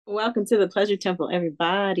Welcome to the Pleasure Temple,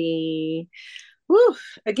 everybody. Woo!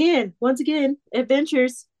 Once again,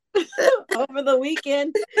 adventures over the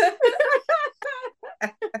weekend.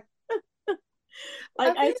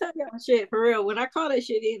 Like I Okay. tell y'all shit for real. When I call that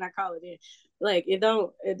shit in, I call it in. Like and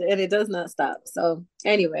it does not stop. So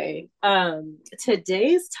anyway,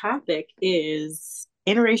 today's topic is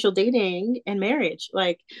interracial dating and marriage.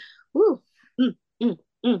 Like, woo, mm, mm,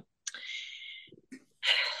 mm.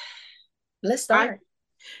 Let's I start.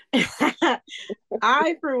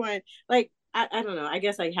 I for one, like I don't know. I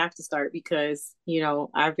guess I have to start because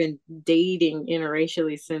I've been dating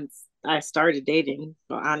interracially since I started dating.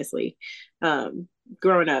 Well, honestly, um,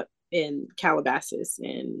 growing up in Calabasas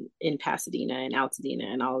and in Pasadena and Altadena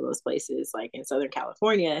and all of those places, like in Southern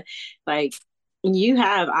California, like you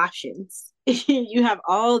have options. You have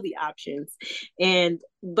all the options,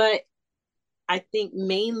 but I think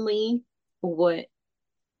mainly what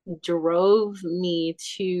drove me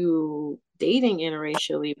to dating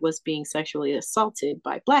interracially was being sexually assaulted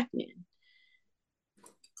by Black men.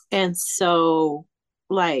 And so,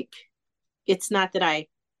 like, it's not that I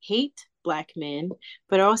hate Black men,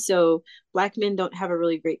 but also Black men don't have a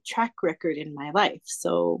really great track record in my life.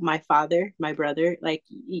 So, my father, my brother, like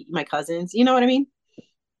my cousins, you know what I mean?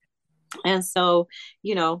 And so,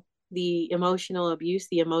 you know, the emotional abuse,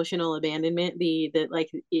 the emotional abandonment,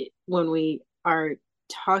 when we are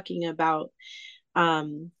talking about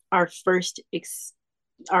our our first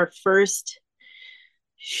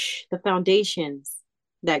the foundations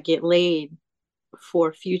that get laid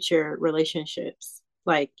for future relationships,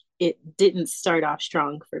 like it didn't start off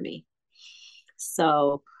strong for me.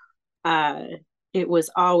 So uh it was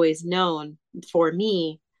always known for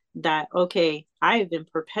me that, okay, I have been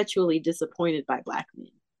perpetually disappointed by Black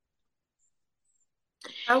men.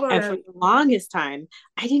 I And for wanna the longest time,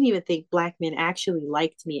 I didn't even think Black men actually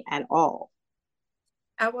liked me at all.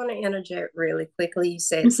 I wanna interject really quickly. You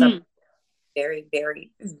said something Mm-hmm. very,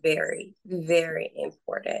 very, very, very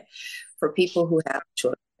important for people who have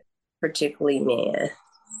children, particularly men.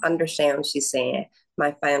 Understand what she's saying.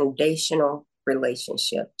 My foundational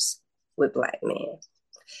relationships with Black men,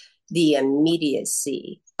 the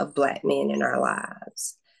immediacy of Black men in our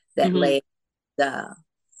lives that Mm-hmm. lay the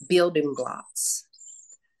building blocks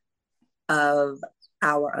of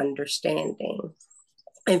our understanding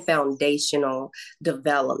and foundational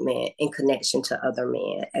development in connection to other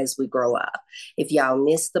men as we grow up. If y'all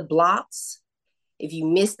miss the blocks, if you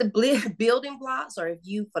miss the building blocks, or if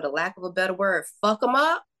you, for the lack of a better word, fuck them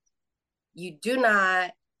up, you do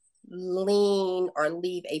not lean or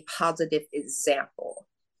leave a positive example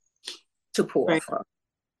to pull Right. from.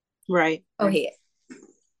 Right. Go ahead.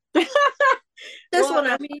 Just Well, want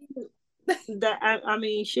I to. mean, I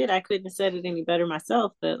mean, shit, I couldn't have said it any better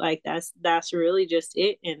myself, but like that's really just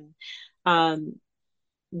it. And um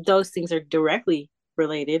those things are directly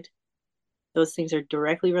related. Those things are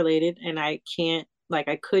directly related, and I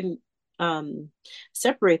couldn't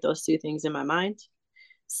separate those two things in my mind.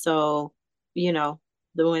 So, you know,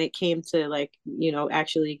 when it came to like,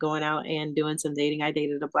 actually going out and doing some dating, I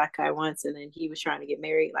dated a Black guy once, and then he was trying to get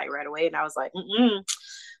married like right away, and I was like,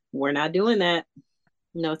 we're not doing that.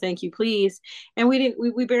 No, thank you, please. And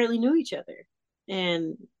we barely knew each other.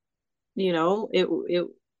 And, you know,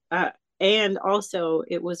 uh, and also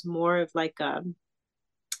it was more of like a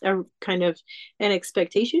kind of an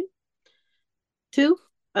expectation too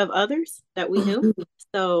of others that we knew.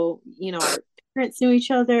 So, our parents knew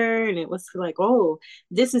each other, and it was like, oh,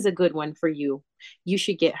 this is a good one for you. You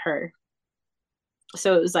should get her.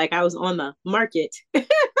 So it was like I was on the market. I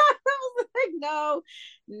was like, no,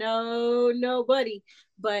 no, nobody.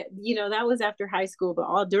 But that was after high school. But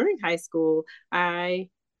all during high school, I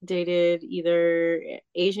dated either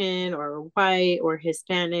Asian or white or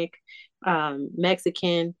Hispanic,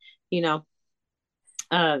 Mexican, you know,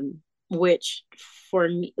 which for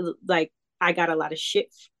me, like, I got a lot of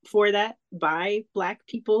shit for that by Black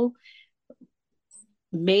people,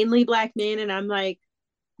 mainly Black men. And I'm like,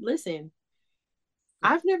 listen,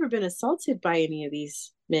 I've never been assaulted by any of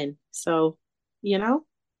these men. So, you know,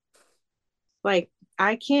 like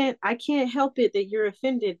I can't help it that you're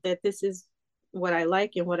offended that this is what I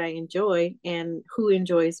like and what I enjoy and who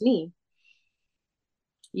enjoys me.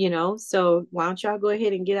 So why don't y'all go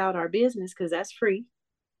ahead and get out our business, because that's free.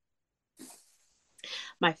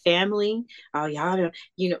 My family, oh y'all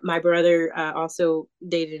don't, my brother also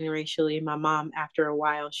dated interracially. My mom, after a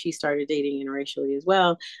while, she started dating interracially as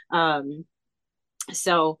well.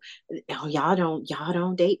 So, oh, y'all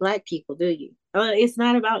don't date Black people, do you? It's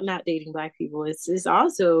not about not dating Black people. It's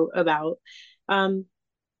also about um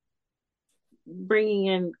bringing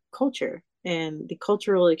in culture. and the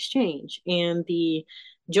cultural exchange and the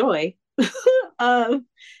joy of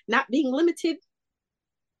not being limited,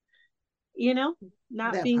 you know,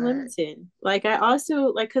 not That being part. limited. Like I also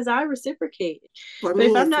like because I reciprocate. For But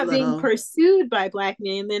if me, I'm it's a not being little, pursued by black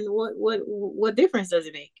men, then what difference does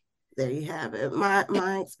it make? there you have it.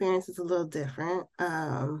 My experience is a little different.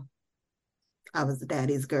 I was a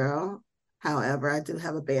daddy's girl. However, I do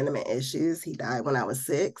have abandonment issues. He died when I was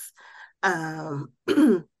 6. Um,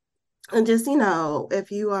 and just,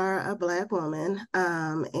 if you are a Black woman,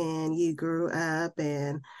 and you grew up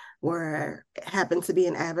and were happened to be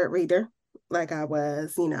an avid reader, like I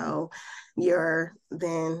was, you're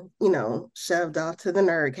then, shoved off to the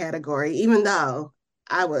nerd category, even though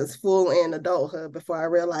I was full in adulthood before I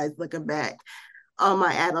realized, looking back on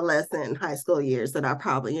my adolescent and high school years, that I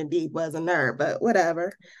probably indeed was a nerd, but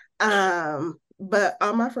whatever. But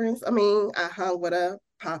all my friends, I mean, I hung with a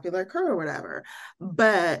popular crew or whatever.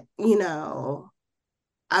 But,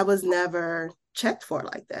 I was never checked for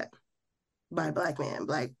like that by Black men,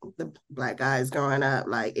 the Black guys growing up.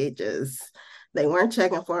 Like, it just, they weren't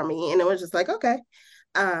checking for me. And it was just like, okay.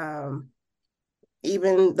 Um,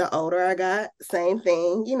 Even the older I got, same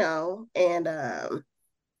thing, and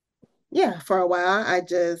yeah, for a while,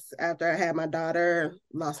 after I had my daughter,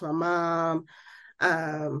 lost my mom,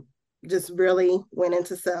 um, just really went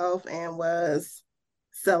into self and was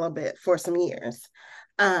celibate for some years.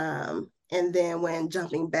 And then when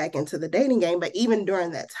jumping back into the dating game, but even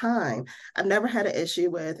during that time, I've never had an issue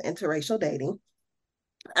with interracial dating.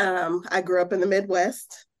 I grew up in the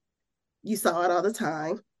Midwest. You saw it all the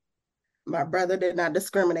time. My brother did not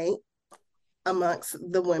discriminate amongst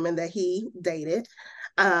the women that he dated.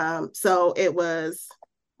 So it was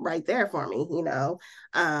right there for me.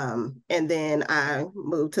 And then I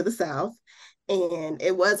moved to the South, and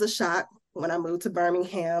it was a shock when I moved to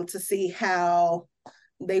Birmingham to see how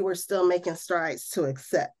they were still making strides to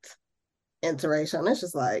accept interracial. And it's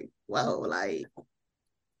just like, whoa, like,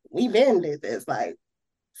 we've been did this. Like,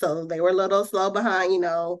 so they were a little slow behind,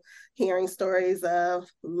 hearing stories of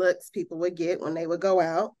looks people would get when they would go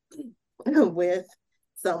out with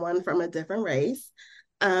someone from a different race.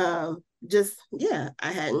 Just, yeah,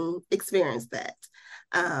 I hadn't experienced that.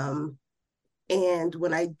 Um, and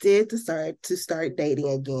when I did to start dating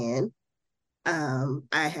again,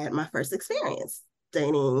 I had my first experience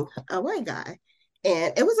dating a white guy,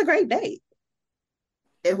 and it was a great date.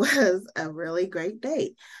 It was a really great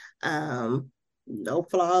date. No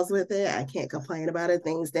flaws with it. I can't complain about it.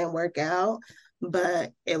 Things didn't work out,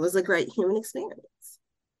 but it was a great human experience.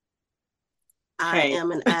 I Hey,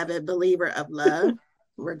 am an avid believer of love,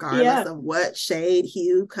 regardless yeah, of what shade,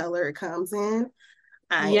 hue, color it comes in.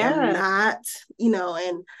 I am yeah. not,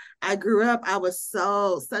 and I grew up, I was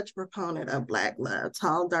such a proponent of Black love,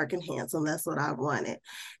 tall, dark, and handsome. That's what I wanted.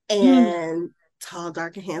 Mm, And tall,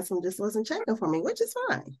 dark, and handsome just wasn't checking for me, which is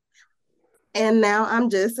fine. And now I'm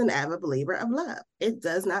just an avid believer of love. It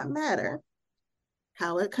does not matter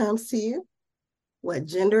how it comes to you, what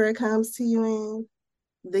gender it comes to you in,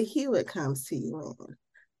 the hue it comes to you in.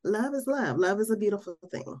 Love is love. Love is a beautiful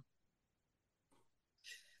thing.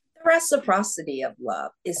 The reciprocity of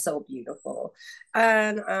love is so beautiful.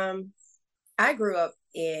 And I grew up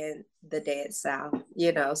in the dead South,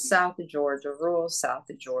 South of Georgia, rural South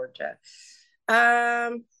of Georgia.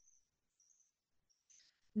 Um,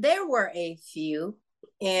 there were a few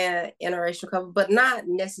in interracial couple, but not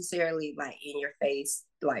necessarily like in your face,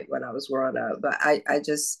 like when I was growing up. But I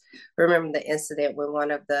just remember the incident when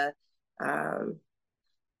one of the um,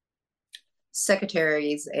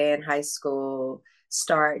 secretaries in high school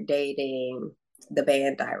start dating the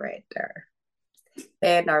band director.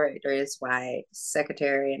 Band director is white,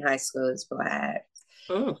 secretary in high school is Black.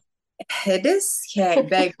 Mm. This cat,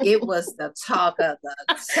 babe, it was the talk of the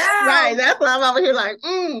Right. town. That's why I'm over here like,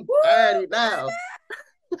 I Woo, already know.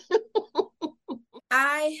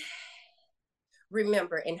 I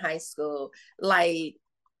remember in high school, like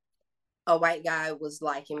a white guy was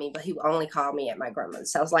liking me, but he would only call me at my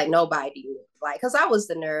grandmother's house. Like nobody knew. Like, because I was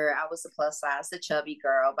the nerd, I was the plus size, the chubby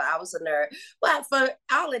girl, but I was a nerd. But for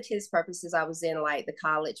all intents purposes, I was in like the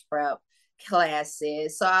college prep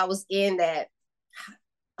classes. So I was in that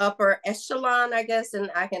upper echelon, I guess.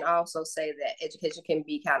 And I can also say that education can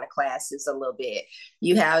be kind of classes a little bit.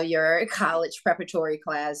 You have your college preparatory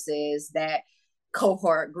classes, that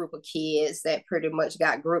cohort group of kids that pretty much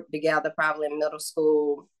got grouped together probably in middle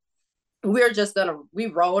school. We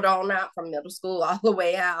rolled on out from middle school all the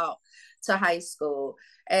way out to high school.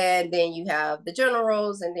 And then you have the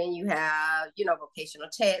generals, and then you have, vocational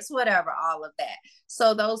techs, whatever, all of that.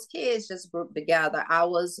 So those kids just grouped together. I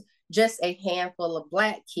was just a handful of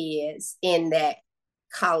Black kids in that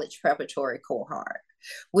college preparatory cohort,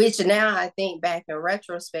 which now I think back in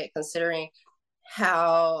retrospect, considering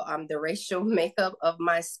how the racial makeup of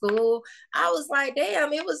my school, I was like,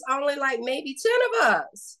 damn, it was only like maybe 10 of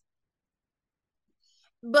us.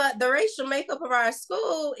 But the racial makeup of our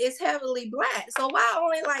school is heavily Black. So why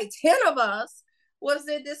only like 10 of us was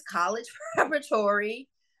in this college preparatory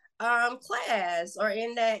class or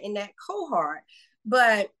in that cohort?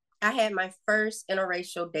 But I had my first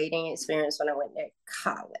interracial dating experience when I went to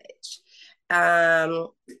college.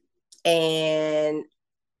 And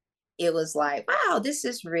it was like, wow, this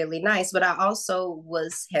is really nice. But I also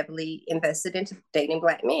was heavily invested into dating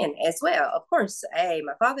Black men as well. Of course, hey,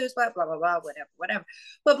 my father is Black, blah, blah, blah, whatever, whatever.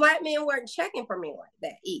 But Black men weren't checking for me like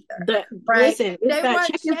that either. But right? listen, it's they that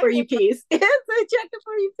weren't checking for you piece. It's a checking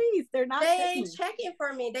for you piece. They're not they checking. ain't checking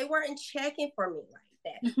for me. They weren't checking for me like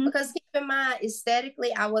that. Mm-hmm. Because keep in mind,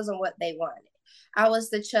 aesthetically, I wasn't what they wanted. I was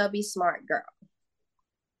the chubby, smart girl.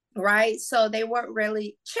 Right? So they weren't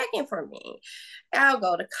really checking for me. I'll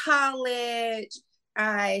go to college.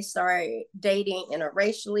 I started dating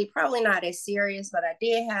interracially, probably not as serious, but I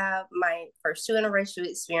did have my first two interracial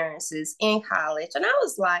experiences in college. And I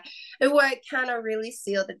was like, it would kind of really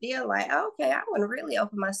seal the deal, like, okay, I'm going to really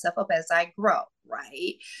open myself up as I grow,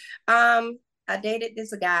 right? I dated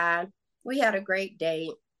this guy. We had a great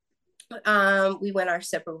date. We went our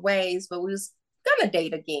separate ways, but we was gonna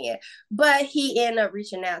date again. But he ended up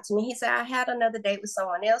reaching out to me. He said, I had another date with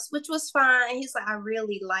someone else, which was fine. He's like, I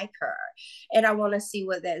really like her and I want to see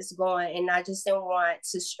where that's going. And I just didn't want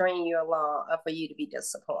to string you along or for you to be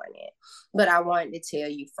disappointed. But I wanted to tell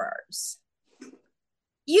you first.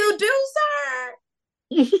 You do,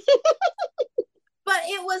 sir? But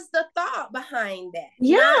it was the thought behind that.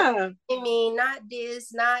 Yeah. Not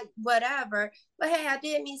this, not whatever. But hey, I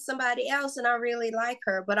did meet somebody else and I really like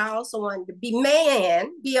her. But I also wanted to be a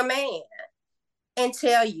man and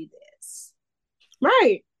tell you this.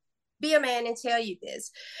 Right. Be a man and tell you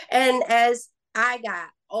this. And as I got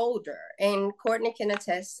older, and Courtney can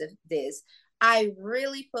attest to this, I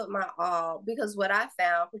really put my all, because what I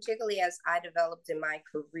found, particularly as I developed in my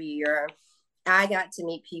career, I got to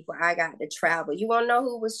meet people. I got to travel. You want to know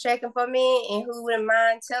who was checking for me and who wouldn't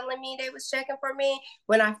mind telling me they was checking for me?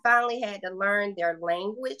 When I finally had to learn their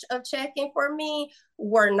language of checking for me,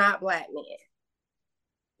 were not Black men.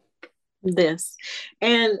 This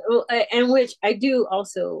and which I do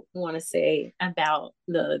also want to say about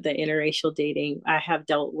the interracial dating. I have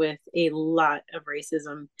dealt with a lot of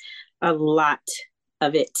racism, a lot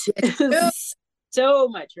of it. So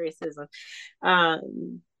much racism.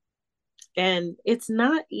 And it's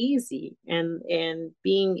not easy, and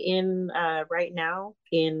being in right now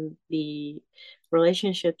in the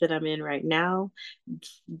relationship that I'm in right now,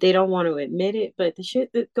 they don't want to admit it, but the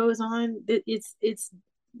shit that goes on, it's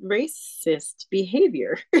racist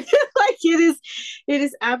behavior. Like it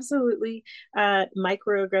is absolutely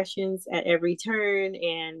microaggressions at every turn,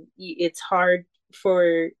 and it's hard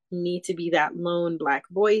for me to be that lone Black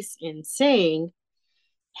voice in saying,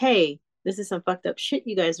 hey, this is some fucked up shit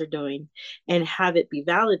you guys are doing, and have it be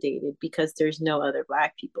validated, because there's no other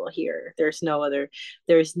Black people here.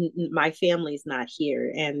 My family's not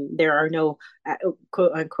here, and there are no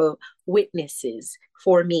quote unquote witnesses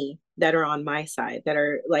for me that are on my side, that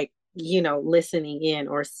are like, listening in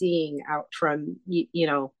or seeing out from,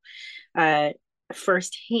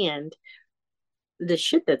 firsthand the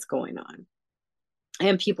shit that's going on.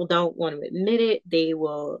 And people don't want to admit it. They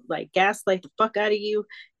will like gaslight the fuck out of you,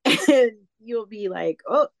 and you'll be like,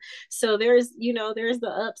 oh. So there's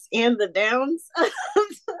the ups and the downs of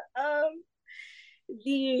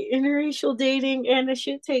the interracial dating, and the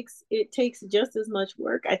shit takes just as much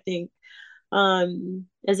work, I think,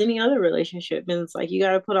 as any other relationship. And it's like, you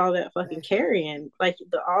got to put all that fucking care in, like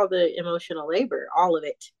all the emotional labor, all of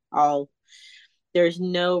it, all. There's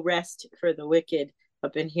no rest for the wicked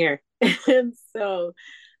up in here. And so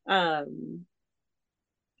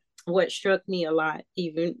what struck me a lot,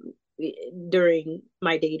 even during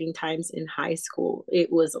my dating times in high school,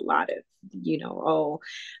 it was a lot of, oh,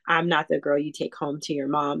 I'm not the girl you take home to your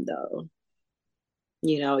mom, though.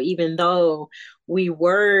 Even though we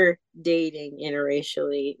were dating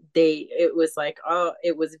interracially, it was like, oh,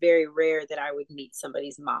 it was very rare that I would meet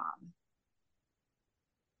somebody's mom.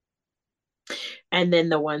 And then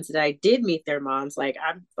the ones that I did meet their moms, like,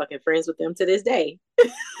 I'm fucking friends with them to this day.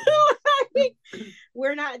 Like,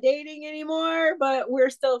 we're not dating anymore, but we're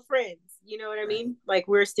still friends. You know what I mean? Like,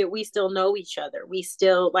 we still know each other. We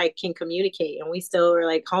still like can communicate, and we still are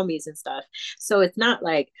like homies and stuff. So it's not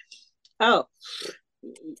like, oh,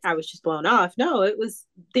 I was just blown off. No, it was,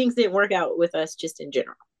 things didn't work out with us just in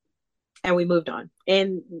general. and we moved on,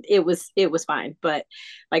 and it was fine. But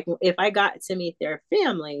like if I got to meet their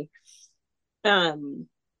family, um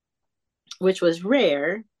which was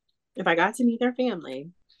rare, if I got to meet their family,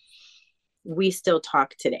 we still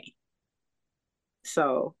talk today.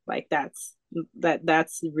 So like that's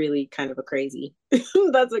really kind of a crazy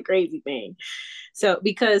that's a crazy thing. So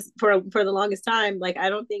because for the longest time, like I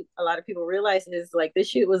don't think a lot of people realize is like this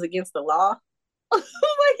shit was against the law. Like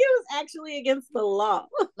it was actually against the law.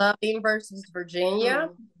 Loving versus Virginia.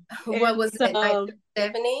 Mm. What And was it, so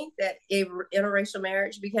 1970 that interracial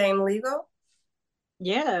marriage became legal?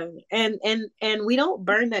 yeah, and we don't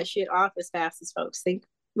burn that shit off as fast as folks think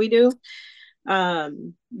we do.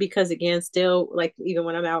 Because again, still like even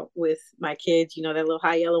when I'm out with my kids, you know, that little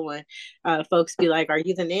high yellow one, folks be like, "Are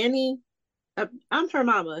you the nanny?" I'm her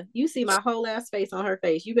mama. You see my whole ass face on her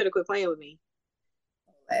face. You better quit playing with me.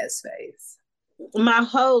 Last phase. My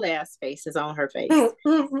whole ass face is on her face.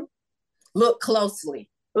 Look closely.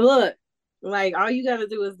 Look, like all you gotta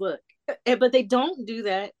do is look. But they don't do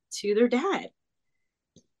that to their dad.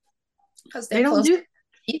 Because They they're don't close do to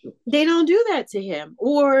you. they don't do that to him.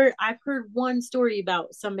 Or I've heard one story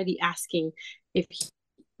about somebody asking if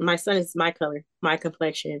my son is my color, my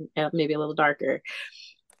complexion, maybe a little darker,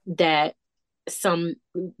 that some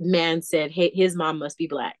man said, hey, his mom must be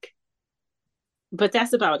black. But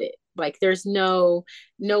that's about it. Like there's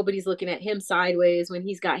nobody's looking at him sideways when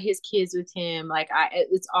he's got his kids with him. Like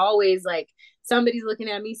it's always like somebody's looking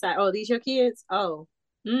at me side. Oh, these your kids? Oh,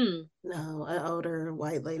 No, an older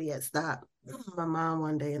white lady had stopped my mom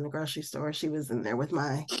one day in the grocery store. She was in there with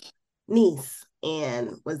my niece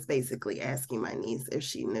and was basically asking my niece if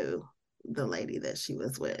she knew the lady that she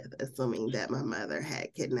was with, assuming that my mother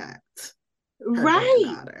had kidnapped her right.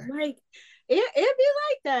 granddaughter. Like it be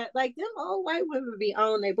like that. Like them old white women be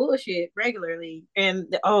on their bullshit regularly, and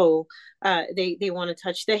they want to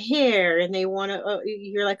touch the hair, and they want to.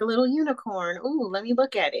 You're like a little unicorn. Ooh, let me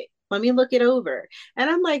look at it. Let me look it over. And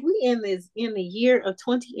I'm like, we in the year of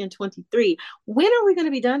 2023. When are we going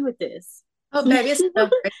to be done with this? Oh, Like, baby,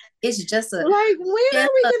 it's just a when are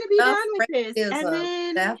we going to be enough done with this? And racism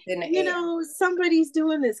then, left in the you air. know, somebody's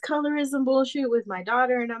doing this colorism bullshit with my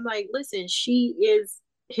daughter. And I'm like, listen, she is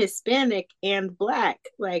Hispanic and black,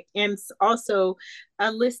 like, and also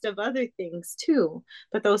a list of other things too.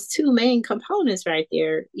 But those two main components right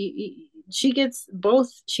there, she gets both.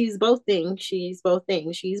 She's both things. She's both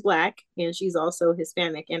things. She's black and she's also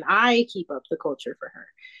Hispanic. And I keep up the culture for her.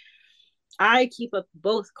 I keep up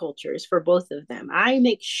both cultures for both of them. I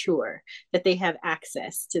make sure that they have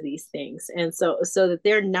access to these things, and so that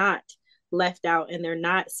they're not left out and they're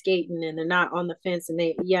not skating and they're not on the fence, and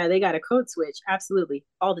they got a code switch absolutely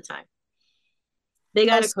all the time. They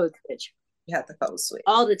got a Close, code switch you have to code all switch.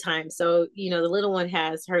 the time. So, you know, the little one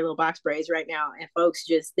has her little box braids right now, and folks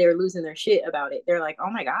just they're losing their shit about it. They're like, "Oh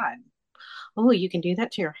my god. Oh, you can do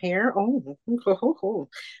that to your hair? Oh,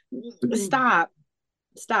 stop.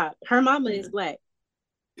 Stop. Her mama is black."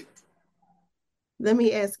 Let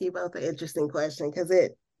me ask you both an interesting question because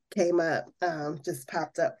it came up, just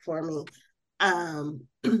popped up for me. Um,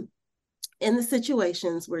 in the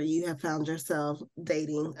situations where you have found yourself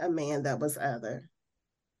dating a man that was other,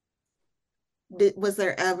 was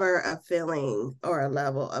there ever a feeling or a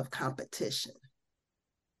level of competition?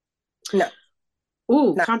 No,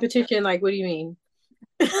 Ooh, no. competition, like what do you mean?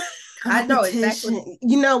 I know exactly. Competition,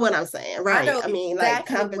 you know what I'm saying, I right? know I mean, like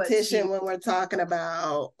exactly what competition she. when we're talking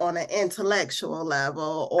about on an intellectual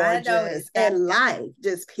level or I know just exactly. in life,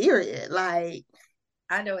 just period. Like,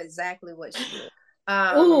 I know exactly what she means.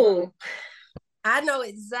 Um, Ooh. I know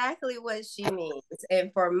exactly what she means,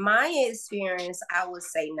 and for my experience, I would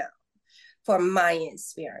say no. For my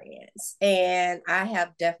experience, and I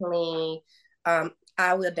have definitely, I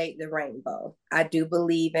will date the rainbow. I do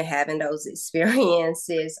believe in having those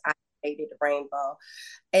experiences. I dated the rainbow.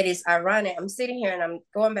 It is ironic. I'm sitting here and I'm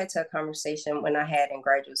going back to a conversation when I had in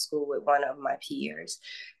graduate school with one of my peers.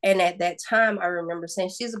 And at that time, I remember saying,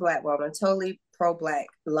 she's a black woman, totally pro-black,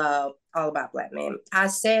 love, all about black men. I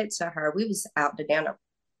said to her, we was out to dinner,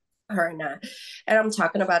 her and I'm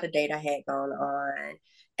talking about a date I had gone on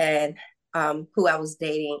and who I was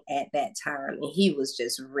dating at that time, and he was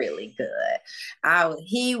just really good.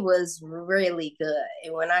 He was really good,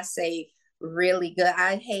 and when I say really good,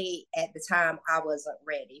 I hate at the time I wasn't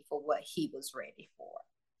ready for what he was ready for.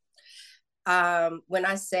 When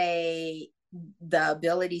I say the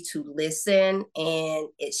ability to listen and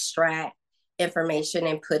extract information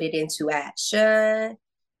and put it into action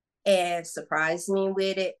and surprise me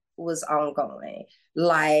with it was ongoing.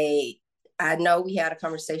 Like I know we had a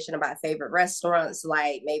conversation about favorite restaurants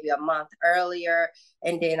like maybe a month earlier,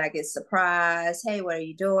 and then I get surprised. Hey, what are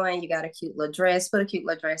you doing? You got a cute little dress. Put a cute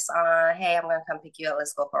little dress on. Hey, I'm gonna come pick you up.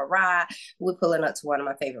 Let's go for a ride. We're pulling up to one of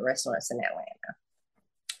my favorite restaurants in Atlanta.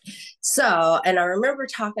 So, and I remember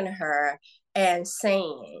talking to her and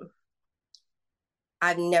saying,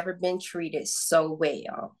 I've never been treated so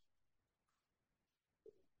well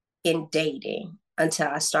in dating until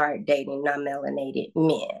I started dating non-melanated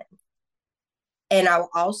men. And I'll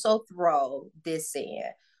also throw this in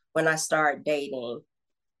when I start dating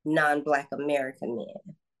non-Black American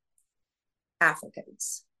men,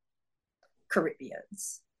 Africans,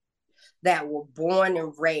 Caribbeans that were born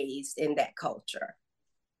and raised in that culture.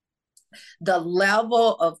 The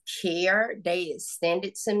level of care they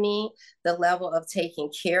extended to me, the level of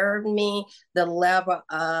taking care of me, the level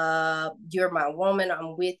of you're my woman,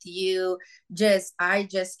 I'm with you. I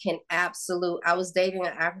just can I was dating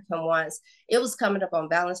an African once. It was coming up on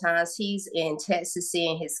Valentine's. He's in Texas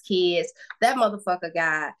seeing his kids. That motherfucker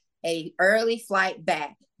got a early flight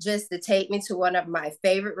back just to take me to one of my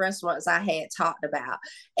favorite restaurants I had talked about.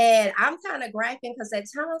 And I'm kind of griping because at the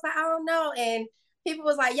time I was like, I don't know. And people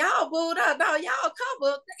was like, y'all booed up. No, y'all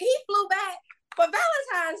coupled. He flew back for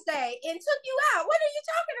Valentine's Day and took you out. What are you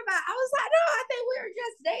talking about? I was like, no, I think we're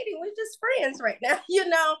just dating. We're just friends right now,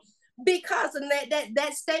 because of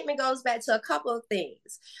that statement goes back to a couple of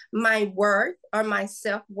things. My worth or my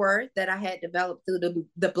self-worth that I had developed through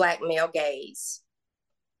the Black male gaze.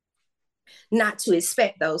 Not to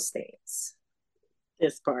expect those things.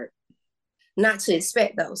 This part. Not to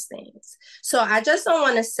expect those things. So I just don't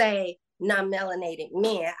want to say non-melanated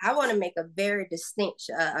men. I want to make a very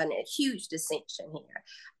distinction, a huge distinction here.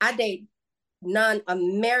 I date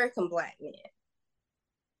non-American Black men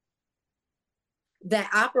that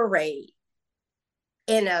operate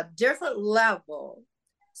in a different level.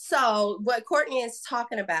 So what Courtney is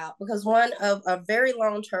talking about, because one of a very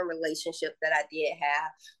long-term relationship that I did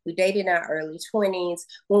have, we dated in our early 20s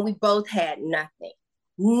when we both had nothing.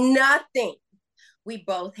 We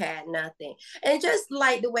both had nothing. And just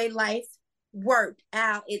like the way life worked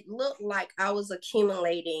out, it looked like I was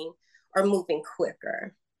accumulating or moving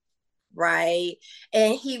quicker, right?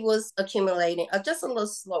 And he was accumulating just a little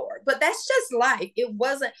slower. But that's just life. It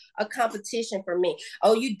wasn't a competition for me.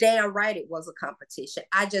 Oh, you damn right it was a competition.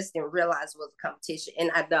 I just didn't realize it was a competition.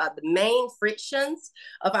 And the main frictions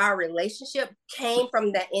of our relationship came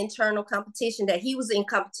from that internal competition, that he was in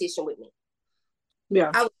competition with me. Yeah.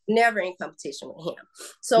 I was never in competition with him.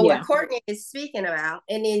 So what Courtney is speaking about,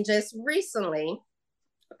 and then just recently,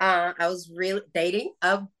 I was really dating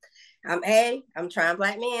I'm trying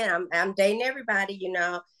Black men. I'm dating everybody,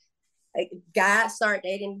 God started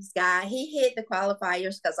dating this guy. He hit the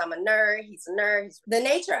qualifiers because I'm a nerd. He's a nerd. The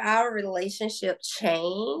nature of our relationship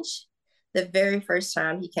changed the very first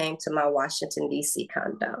time he came to my Washington, D.C.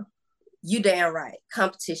 condo. You damn right.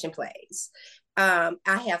 Competition plays. I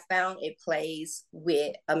have found it plays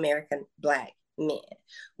with American Black men.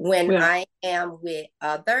 When I am with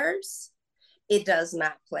others, it does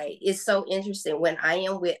not play. It's so interesting. When I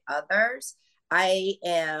am with others, I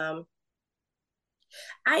am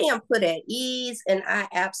put at ease, and I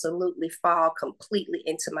absolutely fall completely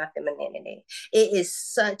into my femininity. It is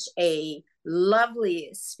such a lovely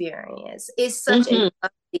experience. It's such a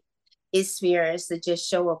lovely experience to just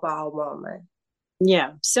show up all woman.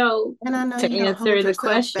 Yeah. So, and I know to answer the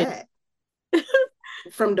question, back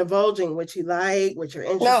from divulging what you like, what you're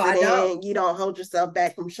interested in, you don't hold yourself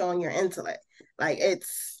back from showing your intellect. Like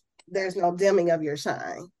there's no dimming of your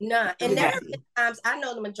shine. No, and there have been times, I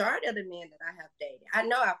know the majority of the men that I have dated, I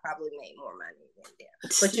know I probably made more money than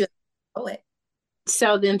them, but you know it.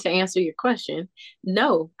 So then to answer your question,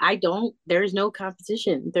 no, I don't. There's no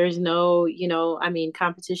competition. There's no,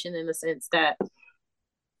 competition in the sense that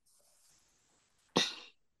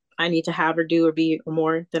I need to have or do or be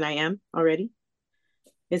more than I am already.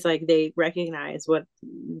 It's like they recognize what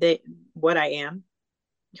I am,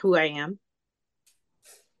 who I am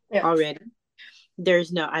already.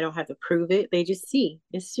 There's I don't have to prove it. They just see.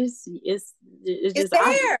 It's just there.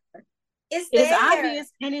 Obvious. It's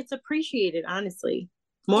obvious, and it's appreciated, honestly.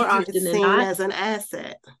 More often than not, as an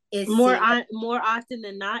asset. More often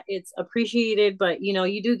than not, it's appreciated. But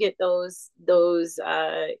you do get those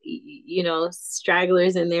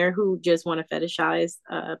stragglers in there who just want to fetishize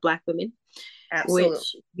Black women. Absolutely.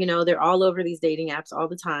 Which they're all over these dating apps all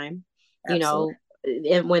the time. Absolutely.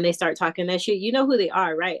 And when they start talking that shit, you know who they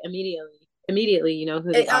are, right? Immediately, you know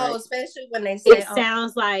who they are. Especially when they say, it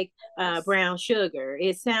sounds like brown sugar.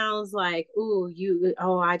 It sounds like,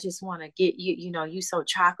 I just want to get you, you so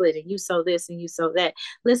chocolate, and you so this and you so that.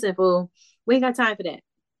 Listen, fool, we ain't got time for that.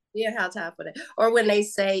 Yeah, how time for that. Or when they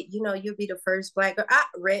say, you'll be the first black girl.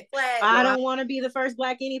 Red flag. I No, don't want to be the first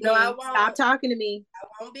black no, I anything. Stop won't. talking to me. I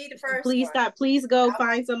won't be the first Please one. stop. Please go I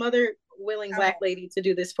find some other willing won't. black lady to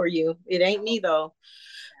do this for you. It I ain't won't. me though.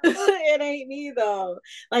 It ain't me though.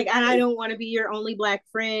 Like, and I don't want to be your only black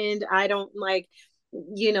friend. I don't like,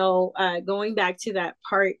 going back to that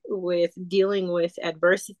part with dealing with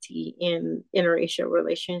adversity in interracial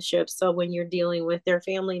relationships. So when you're dealing with their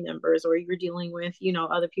family members or you're dealing with,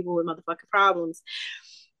 other people with motherfucking problems,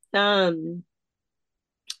 um,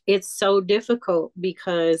 it's so difficult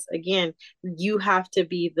because again, you have to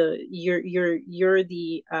be you're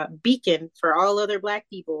the beacon for all other black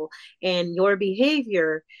people, and your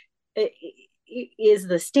behavior is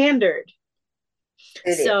the standard.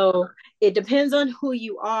 It is. So it depends on who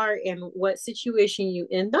you are and what situation you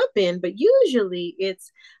end up in, but usually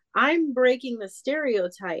it's I'm breaking the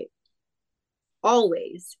stereotype.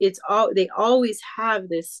 Always, they always have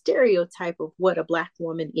this stereotype of what a black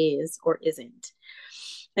woman is or isn't.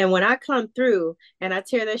 And when I come through and I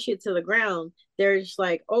tear that shit to the ground, they're just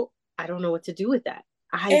like, oh, I don't know what to do with that.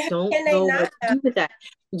 I And how don't can they know not what to do with that.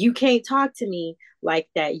 You can't talk to me like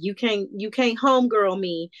that. You can't homegirl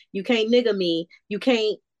me. You can't nigga me. You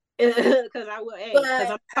can't because I will, hey, because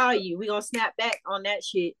But I'm call you. We gonna snap back on that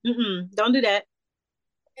shit. Don't do that.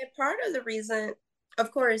 and part of the reason,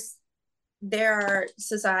 of course, there are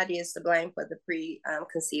society is to blame for the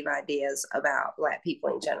preconceived ideas about Black people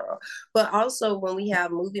in general, but also when we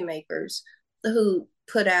have movie makers who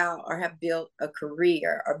put out or have built a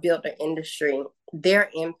career or built an industry, their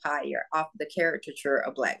empire off the caricature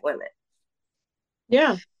of Black women.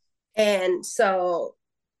 Yeah. And so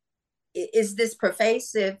it's this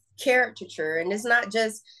pervasive caricature, and it's not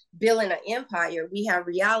just building an empire. We have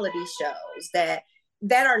reality shows that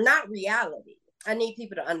are not reality. I need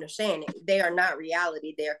people to understand it. They are not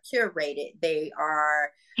reality. They are curated. They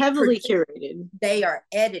are Heavily curated. they are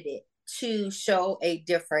edited to show a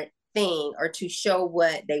different thing or to show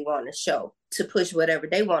what they want to show, to push whatever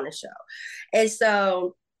they want to show. And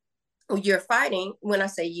so you're fighting, when I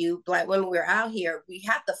say you, Black women, we're out here, we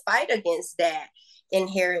have to fight against that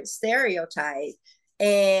inherent stereotype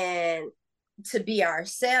and to be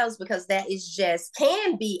ourselves, because that is just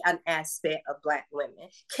can be an aspect of Black women,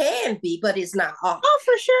 can be, but it's not all. Oh,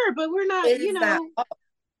 for sure. But we're not, It is not all.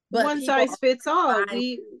 But one people size fits all. are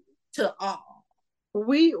to all.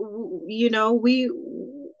 We,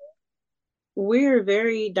 we're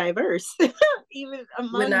very diverse, even We're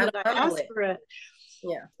among the not a monolith. diaspora.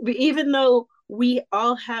 Yeah. But even though we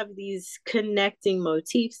all have these connecting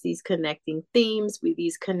motifs, these connecting themes, with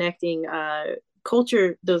these connecting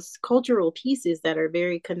culture, those cultural pieces that are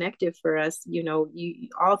very connective for us,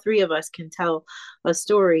 all three of us can tell a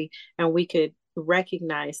story, and we could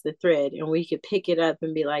recognize the thread, and we could pick it up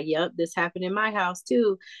and be like, yep, this happened in my house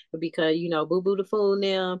too, because boo boo the fool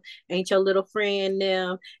them ain't your little friend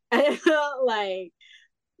them. Like,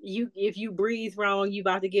 if you breathe wrong, you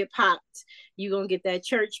about to get popped. You gonna get that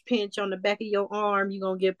church pinch on the back of your arm. You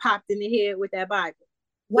gonna get popped in the head with that Bible.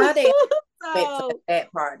 Why they went for So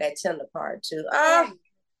that part, that tender part too.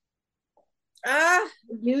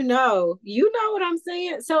 you know what I'm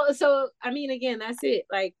saying. So I mean, again, that's it.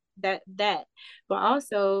 Like that, but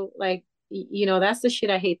also like that's the shit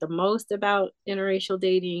I hate the most about interracial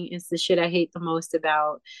dating. It's the shit I hate the most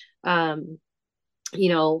about you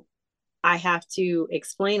know I have to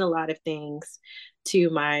explain a lot of things to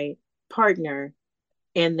my partner,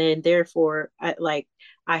 and then therefore I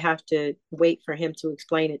have to wait for him to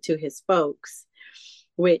explain it to his folks,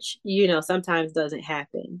 which sometimes doesn't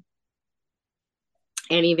happen.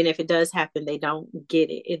 And even if it does happen, they don't get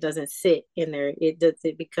it. It doesn't sit in there. It does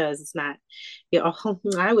it because it's not,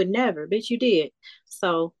 I would never, bitch, you did.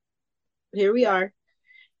 So here we Yeah. are.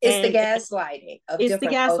 It's the And gaslighting of it's the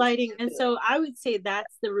different cultures. gaslighting. And so I would say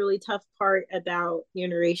that's the really tough part about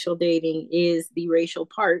interracial dating, is the racial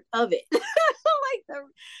part of it. Like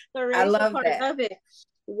the I racial love part that. of it,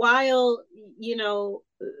 while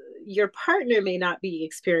your partner may not be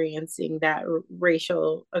experiencing that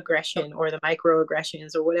racial aggression or the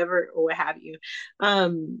microaggressions or whatever or what have you.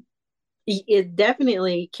 It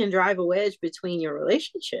definitely can drive a wedge between your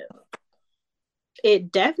relationship.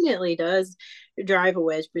 It definitely does drive a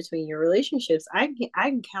wedge between your relationships. I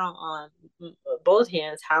can count on both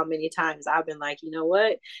hands how many times I've been like, you know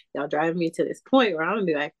what, y'all driving me to this point where I'm gonna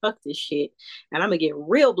be like, fuck this shit, and I'm gonna get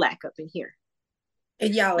real black up in here.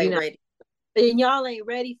 And y'all ain't ready. And y'all ain't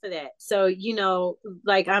ready for that. So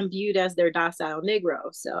like, I'm viewed as their docile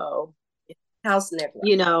Negro. So House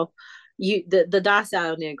Negro. The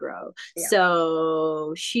docile Negro. Yeah.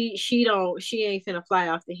 So she ain't finna fly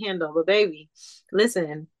off the handle. But baby,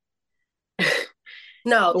 listen,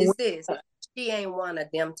 No, it's this. She ain't one of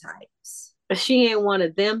them types. She ain't one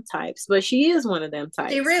of them types, but she is one of them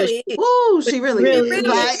types. She really is. Ooh, she really really is.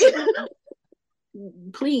 really Like,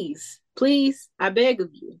 please, I beg of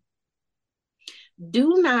you,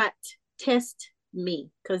 do not test me,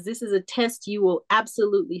 because this is a test you will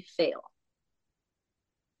absolutely fail.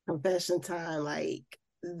 confession time, like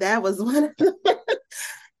that was one of the,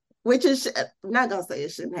 which is, I'm not gonna say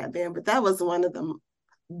it shouldn't have been, but that was one of the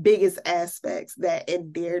biggest aspects that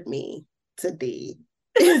endeared me to D,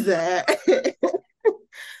 is that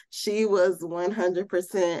she was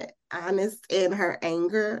 100% honest in her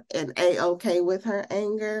anger and a-okay with her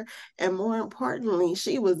anger, and more importantly,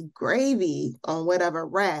 she was gravy on whatever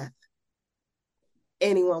wrath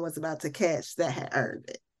anyone was about to catch that had earned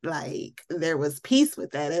it. Like, there was peace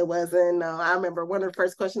with that. It wasn't, I remember one of the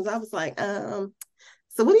first questions I was like, so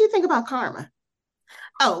what do you think about karma?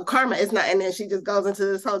 Oh, karma is not, and then she just goes into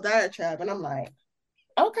this whole diatribe, and I'm like,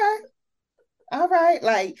 okay, all right.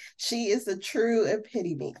 Like, she is the true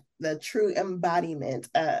epitome, the true embodiment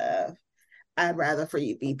of, I'd rather for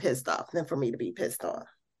you be pissed off than for me to be pissed off.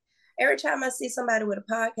 Every time I see somebody with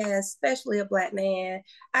a podcast, especially a Black man,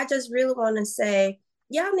 I just really want to say,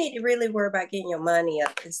 y'all need to really worry about getting your money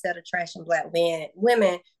up instead of trashing Black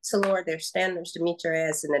women to lower their standards to meet your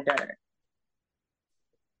ass in the dirt.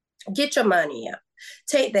 Get your money up.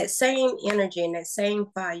 Take that same energy and that same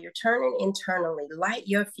fire, turn it internally, light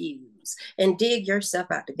your fuse, and dig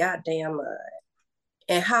yourself out the goddamn mud.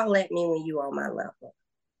 And holler at me when you on my level.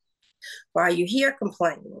 While you here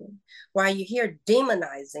complaining, while you here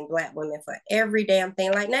demonizing Black women for every damn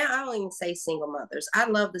thing. Like, now I don't even say single mothers. I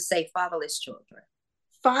love to say fatherless children.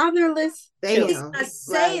 Fatherless children. Damn, I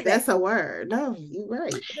say like, that's a word. No, you're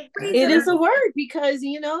right. It is a word, because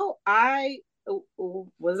I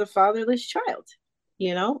was a fatherless child.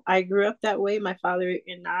 I grew up that way. My father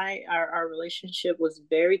and our relationship was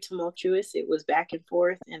very tumultuous. It was back and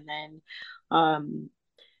forth, and then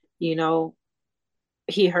you know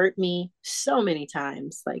he hurt me so many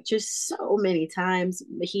times, like just so many times.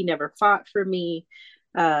 He never fought for me.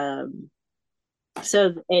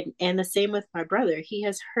 So, and the same with my brother. He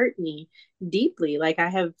has hurt me deeply. Like, I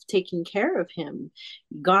have taken care of him,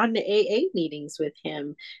 gone to AA meetings with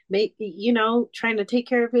him, trying to take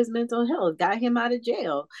care of his mental health, got him out of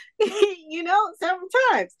jail, several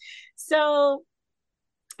times. So,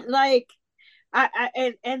 like,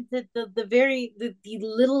 and the very the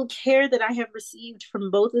little care that I have received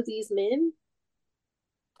from both of these men,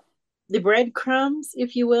 the breadcrumbs,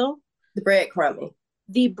 if you will, the breadcrumbing,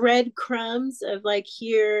 the breadcrumbs of, like,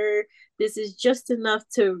 here, this is just enough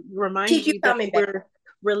to remind you that we're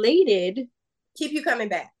related. Keep you coming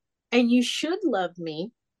back. And you should love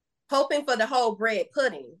me. Hoping for the whole bread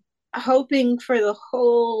pudding. Hoping for the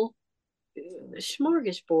whole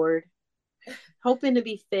smorgasbord. Hoping to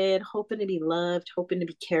be fed, hoping to be loved, hoping to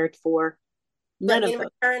be cared for. None of those.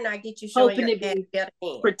 Return, I get you showing hoping to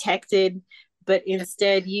be protected, but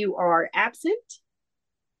instead you are absent.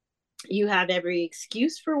 You have every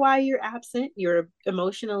excuse for why you're absent. You're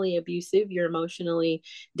emotionally abusive. You're emotionally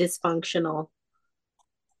dysfunctional.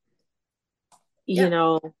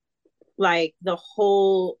 Like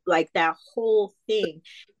that whole thing.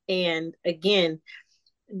 And again,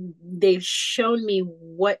 they've shown me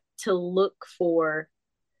what to look for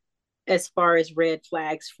as far as red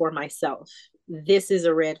flags for myself. This is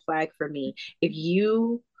a red flag for me. If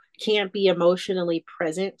you can't be emotionally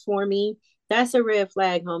present for me, that's a red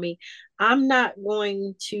flag, homie. I'm not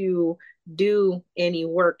going to do any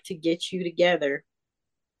work to get you together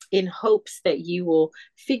in hopes that you will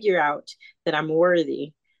figure out that I'm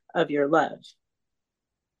worthy of your love.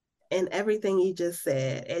 And everything you just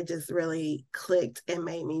said, it just really clicked and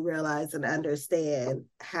made me realize and understand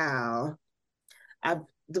how I've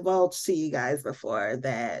divulged to you guys before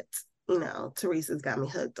that, Teresa's got me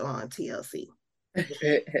hooked on TLC.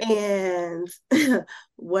 And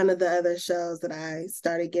one of the other shows that I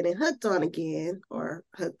started getting hooked on again, or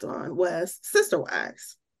hooked on, was Sister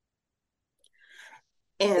Wives.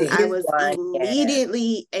 And I was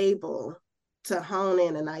immediately able to hone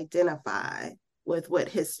in and identify with what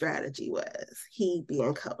his strategy was, he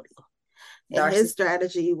being Cody. And his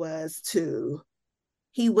strategy was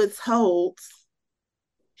he withholds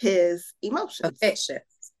his emotions. Affection.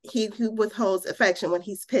 He withholds affection when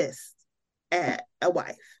he's pissed at a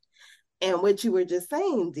wife. And what you were just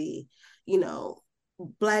saying, D,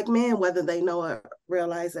 Black men, whether they know or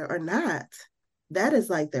realize it or not, that is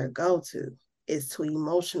like their go-to, is to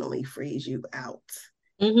emotionally freeze you out.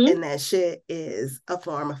 Mm-hmm. And that shit is a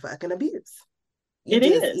form of fucking abuse. It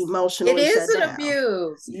is emotionally shut down.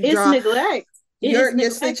 Abuse. It's neglect.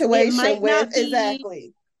 Your situation with,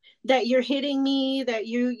 exactly. that you're hitting me, that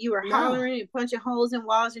you were No, hollering and punching holes in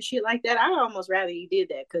walls and shit like that, I almost rather you did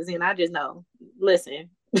that, because then I just know, listen,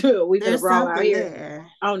 we finna there's brawl out something here there.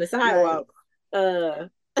 on the Like, sidewalk.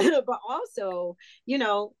 But also,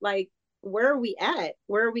 like, where are we at?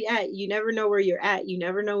 Where are we at? You never know where you're at. You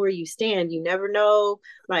never know where you stand. You never know,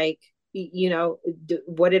 like,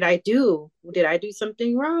 what did I do? Did I do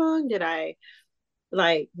something wrong? Did I,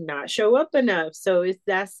 like, not show up enough? So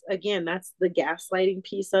that's, again, that's the gaslighting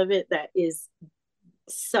piece of it that is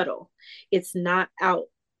subtle. It's not out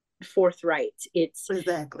forthright. It's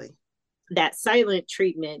exactly. that silent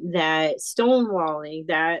treatment, that stonewalling,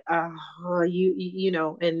 that and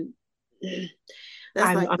That's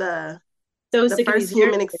I'm, like I'm so the sick of first these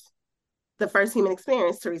narratives. the first human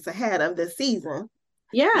experience Teresa had of this season.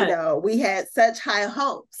 You Yeah, know, we had such high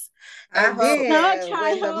hopes. I And hope. such then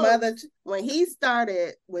high hopes. when he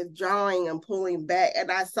started withdrawing and pulling back,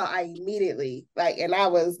 and I immediately, like, and I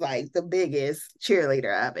was like the biggest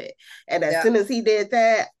cheerleader of it. And as Yeah. soon as he did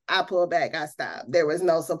that, I pulled back, I stopped. There was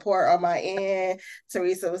no support on my end.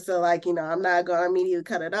 Teresa was still like, I'm not going to immediately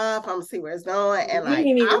cut it off. I'm going to see where it's going. And like,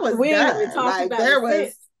 I was We ain't even done. talked Like, about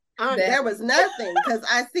it since, That there honestly. was nothing because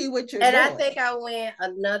I see what you're and I doing. think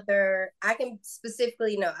I can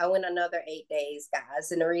specifically know I went another 8 days,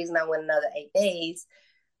 guys. And the reason I went another 8 days,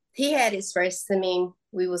 he had expressed to me,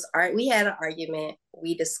 we had an argument.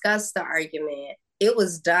 We discussed the argument. It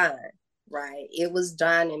was done, right? It was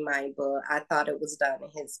done in my book. I thought it was done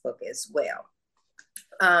in his book as well.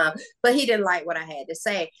 But he didn't like what I had to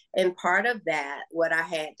say. And part of that, what I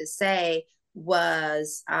had to say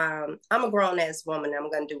was, I'm a grown ass woman.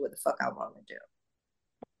 I'm going to do what the fuck I want to do,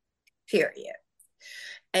 period.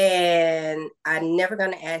 And I'm never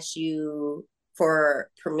going to ask you for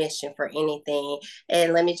permission for anything.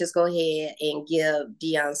 And let me just go ahead and give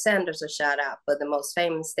Deion Sanders a shout out for the most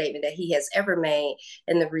famous statement that he has ever made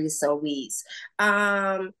in the recent weeks.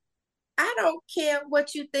 I don't care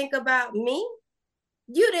what you think about me.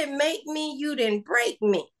 You didn't make me, you didn't break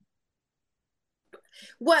me.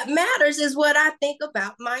 What matters is what I think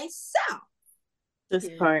about myself. This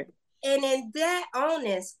part. And in that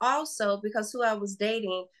honest, also, because who I was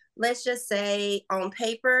dating, let's just say on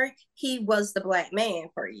paper, he was the black man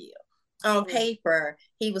for you. On paper,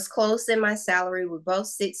 he was close in my salary with both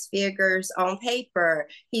six figures. On paper,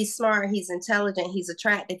 he's smart, he's intelligent, he's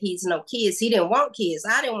attractive, he's no kids. He didn't want kids.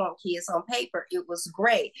 I didn't want kids. On paper, it was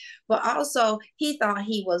great. But also, he thought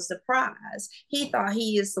he was the prize. He thought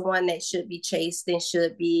he is the one that should be chased and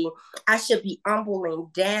I should be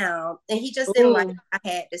humbling down. And he just didn't like Ooh, what I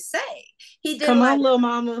had to say. He didn't come like on, what little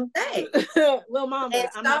mama. I had to say. Little And mama,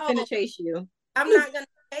 I'm not so finna chase you. I'm not gonna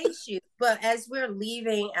chase you. But as we're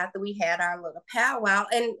leaving after we had our little powwow,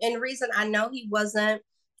 and the reason I know he wasn't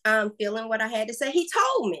feeling what I had to say, he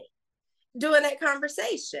told me during that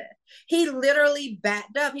conversation. He literally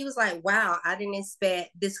backed up. He was like, wow, I didn't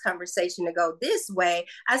expect this conversation to go this way.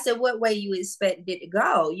 I said, what way you expected it to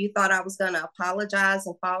go? You thought I was gonna apologize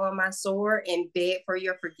and fall on my sword and beg for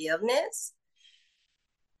your forgiveness?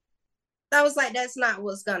 I was like, that's not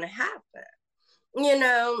what's gonna happen. you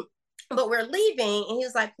know, but we're leaving. And he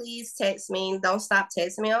was like, please text me. Don't stop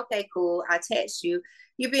texting me. Okay, cool. I text you.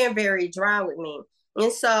 You're being very dry with me.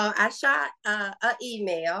 And so I shot an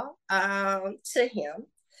email to him.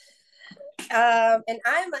 And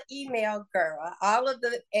I'm an email girl. All of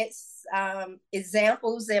the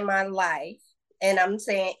examples in my life, and I'm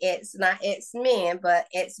saying it's not ex men, but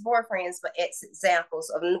ex boyfriends, but ex examples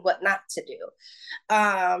of what not to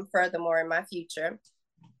do. Furthermore, in my future,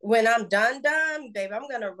 when I'm done, baby, I'm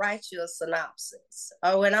gonna write you a synopsis.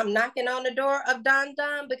 Or when I'm knocking on the door of done,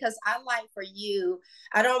 because I like for you,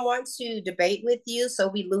 I don't want to debate with you so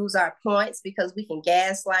we lose our points because we can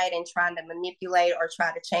gaslight and try to manipulate or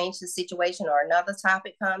try to change the situation or another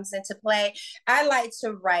topic comes into play. I like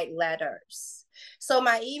to write letters. So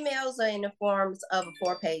my emails are in the forms of a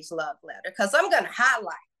 4-page love letter because I'm gonna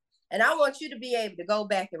highlight and I want you to be able to go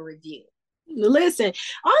back and review. Listen,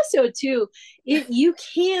 also too, you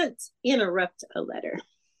can't interrupt a letter.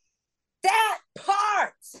 That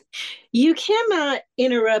part. You cannot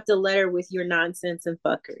interrupt a letter with your nonsense and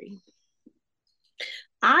fuckery.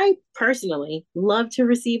 I personally love to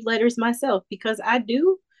receive letters myself because I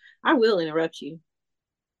will interrupt you.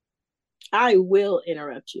 I will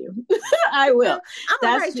interrupt you. I will. I'm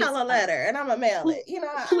gonna That's write y'all just a letter and I'm gonna mail it. I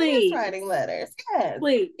miss please, writing letters. Yes.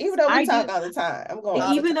 please. Even though we I do. talk all the time. I'm going all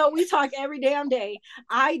the Even time. though we talk every damn day,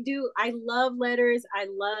 I do. I love letters. I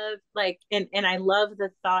love, like, and I love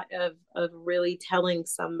the thought of really telling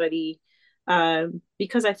somebody,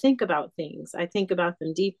 because I think about things. I think about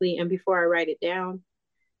them deeply, and before I write it down,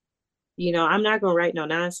 I'm not gonna write no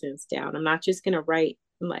nonsense down. I'm not just gonna write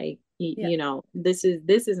Like, Yeah. you know, this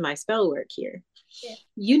is my spell work here. Yeah.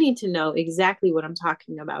 You need to know exactly what I'm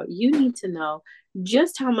talking about. You need to know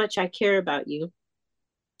just how much I care about you.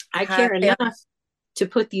 I How care I felt. enough to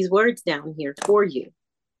put these words down here for you.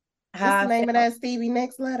 What's How the I name of felt. that Stevie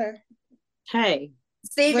Nicks letter? Hey,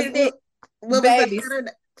 Stevie Nicks, What was that baby,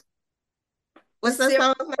 letter? What's that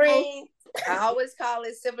Silver song's name? Springs. I always call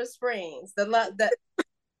it Silver Springs. The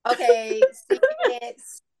okay, Stevie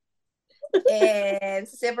Nicks and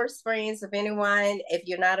Silver Springs. If anyone, if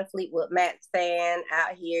you're not a Fleetwood Mac fan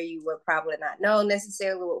out here, you would probably not know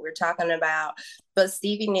necessarily what we're talking about. But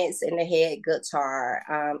Stevie Nicks and the head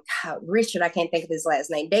guitar, Richard, I can't think of his last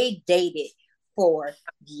name. They dated for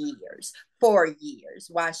years, 4 years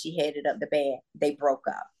while she headed up the band. They broke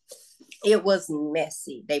up. It was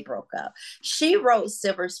messy. They broke up. She wrote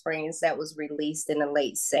Silver Springs that was released in the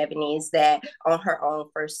late 70s that on her own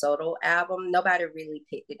first solo album, nobody really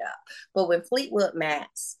picked it up. But when Fleetwood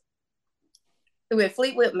Macs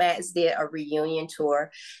did a reunion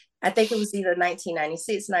tour, I think it was either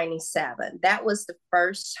 1996, 97. That was the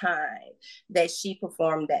first time that she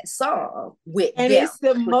performed that song with and them. it's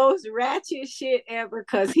the most ratchet shit ever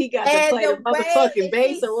because he got to And play the the way motherfucking bass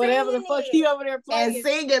she's or whatever the singing fuck he it, over there And playing.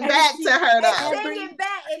 sing it And back to she her and though. sing it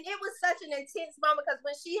back. And it was such an intense moment because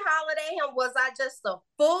when she hollered at him, was I just a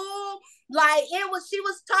fool? Like she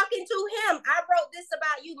was talking to him. I wrote this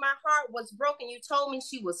about you. My heart was broken. You told me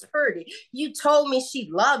she was hurting. You told me she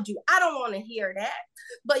loved you. I don't want to hear that.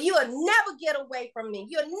 But you'll never get away from me.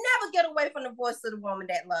 You'll never get away from the voice of the woman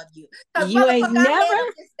that loved you. Because you ain't motherfucker, I never. made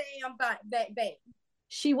up this damn band.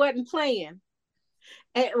 She wasn't playing.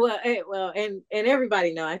 And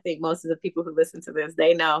everybody know. I think most of the people who listen to this,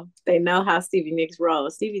 they know how Stevie Nicks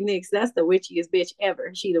rolls. Stevie Nicks, that's the witchiest bitch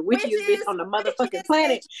ever. She the witchiest bitch on the motherfucking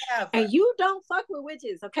planet. And you don't fuck with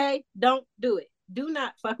witches, okay? Don't do it. Do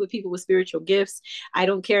not fuck with people with spiritual gifts. I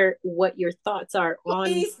don't care what your thoughts are on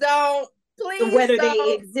Please don't. Please whether they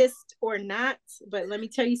don't. exist or not. But let me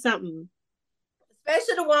tell you something.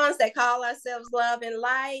 Especially the ones that call ourselves love and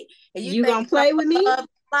light. And you Gonna think play with me? love and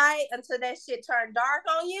light until that shit turned dark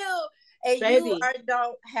on you. And Baby,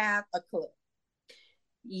 don't have a clue.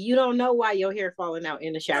 You don't know why your hair falling out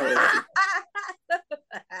in the shower.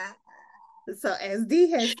 So as D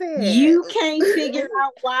has said, You can't figure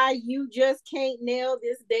out why you just can't nail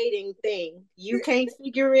this dating thing. You can't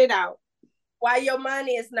figure it out. Why your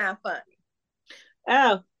money is not funny.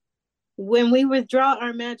 Oh, when we withdraw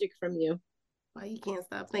our magic from you. Why you can't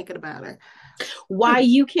stop thinking about her. Why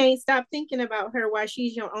you can't stop thinking about her, why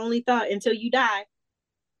she's your only thought until you die.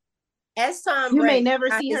 As Tom You Brady, may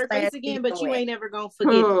never see her face again, but you ain't never gonna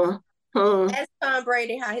forget it. As Tom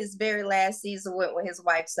Brady, how his very last season went when his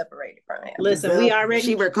wife separated from him. Listen, she we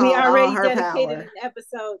already dedicated power. an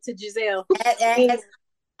episode to Giselle.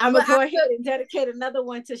 I'm gonna go ahead and dedicate another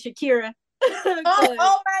one to Shakira.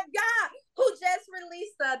 Oh my God, who just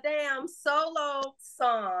released a damn solo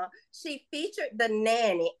song. She featured the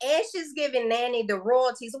nanny and she's giving nanny the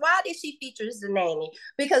royalties. Why did she feature the nanny?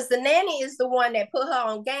 Because the nanny is the one that put her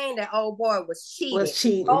on game that old boy was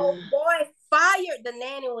cheating. Old boy fired the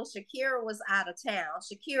nanny when Shakira was out of town.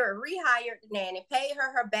 Shakira rehired the nanny, paid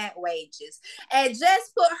her back wages, and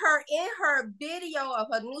just put her in her video of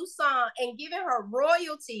her new song and giving her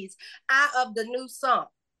royalties out of the new song.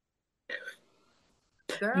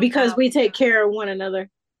 Girl because power. We take care of one another.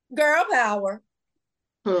 Girl power.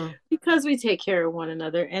 Because we take care of one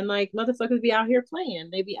another. And like motherfuckers be out here playing.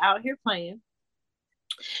 They be out here playing.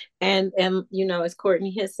 And you know, as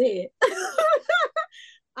Courtney has said,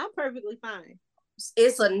 I'm perfectly fine.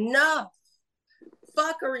 It's enough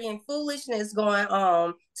fuckery and foolishness going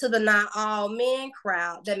on to the not all men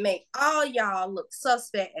crowd that make all y'all look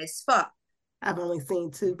suspect as fuck. I've only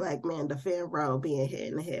seen 2 black men defend Roe being hit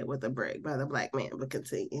in the head with a brick by the black man, but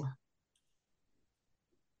continue.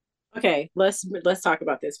 Okay, let's talk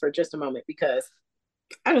about this for just a moment because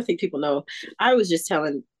I don't think people know. I was just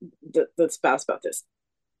telling the spouse about this.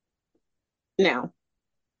 Now,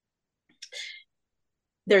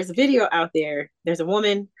 there's a video out there. There's a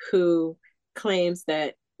woman who claims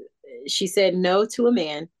that she said no to a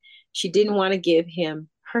man. She didn't want to give him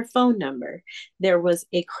her phone number. There was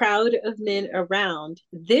a crowd of men around.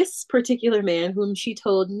 This particular man, whom she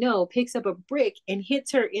told no, picks up a brick and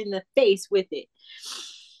hits her in the face with it.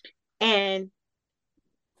 And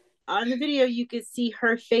on the video, you could see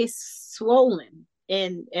her face swollen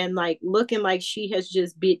and like looking like she has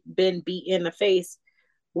just been beat in the face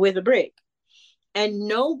with a brick. And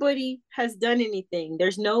nobody has done anything.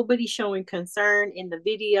 There's nobody showing concern in the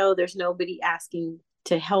video. There's nobody asking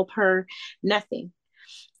to help her, nothing.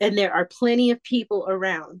 And there are plenty of people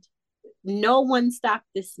around. no one stopped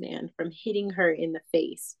this man from hitting her in the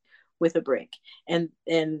face with a brick and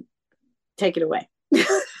take it away.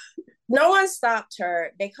 No one stopped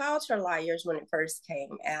her. They called her liars when it first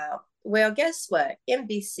came out. Well, guess what?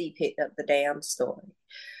 NBC picked up the damn story.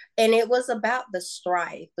 And it was about the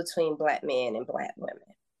strife between Black men and Black women.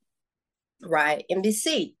 Right?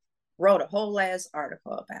 NBC wrote a whole last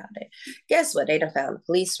article about it. Guess what? They done found a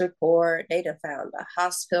police report. They done found a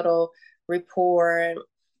hospital report.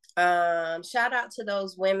 Shout out to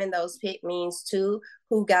those women, those pick means too,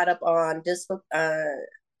 who got up on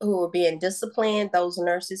who were being disciplined, those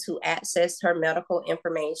nurses who accessed her medical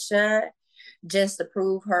information just to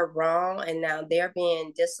prove her wrong, and now they're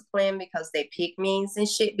being disciplined because they pick means and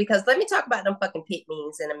shit. Because let me talk about them fucking pick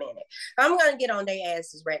means in a minute. I'm gonna get on their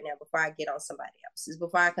asses right now before I get on somebody else's,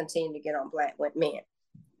 before I continue to get on Black men.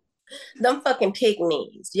 Them fucking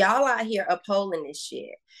pygmies. Y'all out here upholding this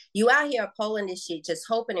shit. You out here upholding this shit, just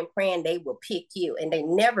hoping and praying they will pick you, and they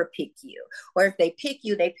never pick you. Or if they pick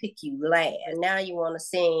you last. And now you want to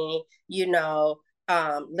sing,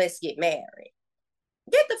 let's get married.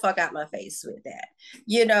 Get the fuck out my face with that.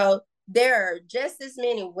 There are just as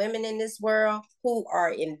many women in this world who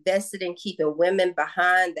are invested in keeping women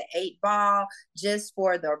behind the 8 ball just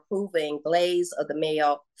for the approval and glaze of the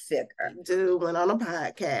male figure. Dude went on a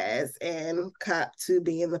podcast and copped to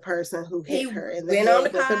being the person who hit her in the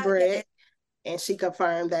head with a brick, and she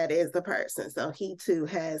confirmed that is the person. So he too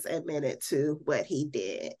has admitted to what he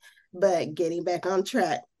did. But getting back on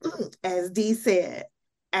track, as Dee said,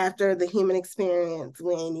 after the human experience,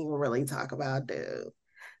 we ain't even really talk about dude.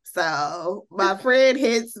 So my friend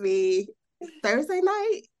hits me Thursday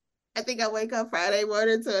night. I think I wake up Friday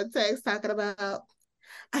morning to a text talking about,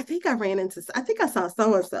 I think I saw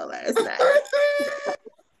so-and-so last night.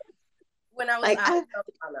 When I was out.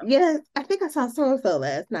 Yes, I think I saw so-and-so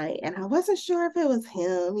last night, and I wasn't sure if it was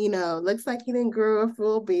him. Looks like he didn't grow a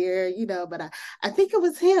full beard, but I think it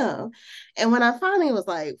was him. And when I finally was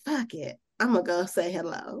like, fuck it, I'm gonna go say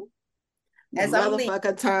hello, the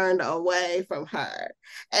motherfucker turned away from her.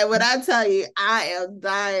 And when I tell you, I am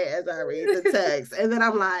dying as I read the text. And then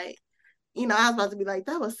I'm like, I was about to be like,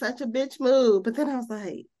 that was such a bitch move. But then I was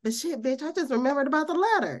like, but shit, bitch, I just remembered about the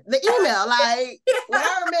letter, the email. Like, when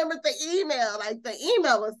I remembered the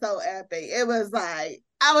email was so epic. It was like,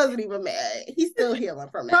 I wasn't even mad. He's still healing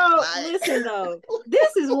from that. Bro, listen though,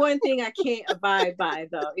 this is one thing I can't abide by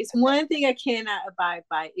though. It's one thing I cannot abide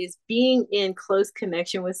by is being in close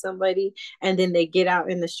connection with somebody and then they get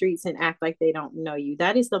out in the streets and act like they don't know you.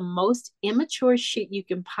 That is the most immature shit you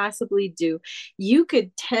can possibly do. You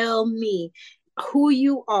could tell me who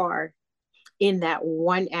you are in that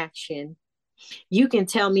one action. You can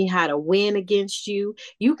tell me how to win against you.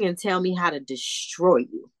 You can tell me how to destroy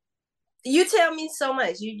you. You tell me so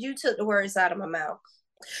much. You took the words out of my mouth,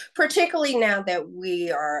 particularly now that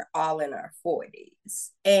we are all in our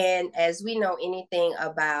 40s. And as we know anything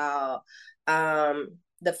about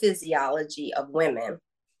the physiology of women,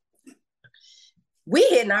 we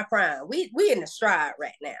hitting our prime. We in the stride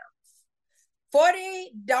right now.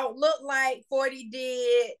 40 don't look like 40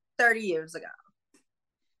 did 30 years ago.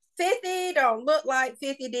 50 don't look like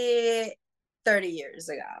 50 did 30 years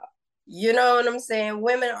ago. You know what I'm saying?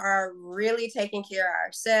 Women are really taking care of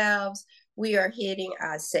ourselves. We are hitting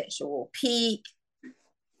our sexual peak.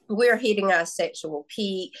 We're hitting our sexual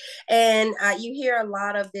peak. And you hear a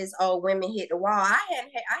lot of this, women hit the wall. I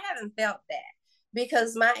haven't felt that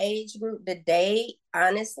because my age group to date,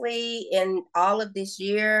 honestly, in all of this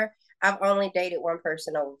year, I've only dated one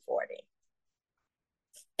person over 40.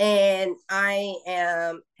 And I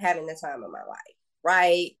am having the time of my life,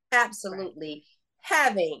 right? Absolutely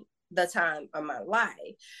having the time of my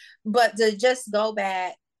life. But to just go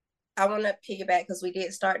back, I want to piggyback because we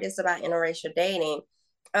did start this about interracial dating.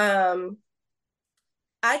 I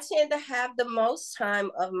tend to have the most time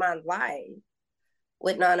of my life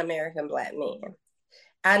with non-American Black men.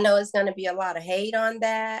 I know it's going to be a lot of hate on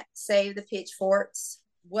that. Save the pitchforks.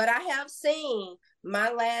 What I have seen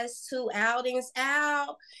my last 2 outings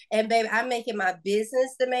out, and baby, I'm making my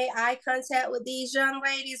business to make eye contact with these young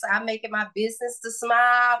ladies. I'm making my business to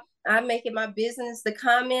smile. I'm making my business to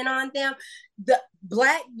comment on them. The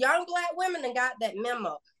young Black women have got that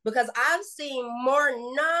memo because I've seen more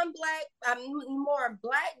more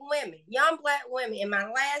Black women, young Black women in my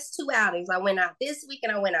last 2 outings. I went out this week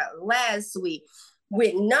and I went out last week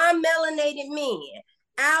with non-melanated men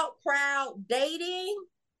out proud dating.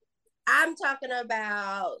 I'm talking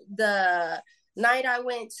about the night I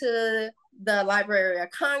went to the Library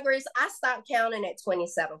of Congress. I stopped counting at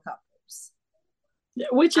 27 couples.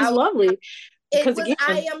 Which is lovely.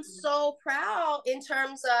 I am so proud in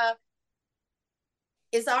terms of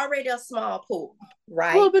It's already a small pool,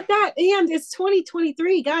 right? Well, but that, and it's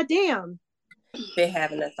 2023. Goddamn. Been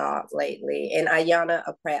having a thought lately. And Ayana,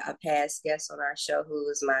 a past guest on our show, who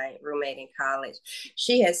was my roommate in college,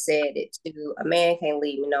 she has said it too. A man can't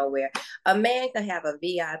lead me nowhere. A man could have a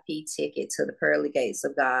VIP ticket to the pearly gates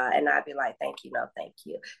of God, and I'd be like, thank you, no, thank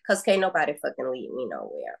you. Because can't nobody fucking lead me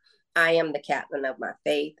nowhere. I am the captain of my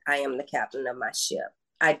faith. I am the captain of my ship.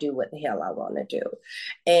 I do what the hell I want to do.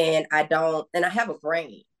 And I have a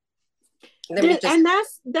brain. And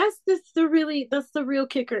that's the real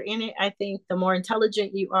kicker in it. I think the more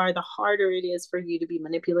intelligent you are, the harder it is for you to be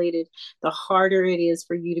manipulated, the harder it is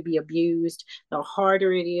for you to be abused, the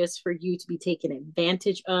harder it is for you to be taken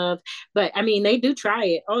advantage of. But I mean, they do try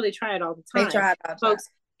it. Oh, they try it all the time. They try it all the folks.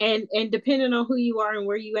 Time. And depending on who you are and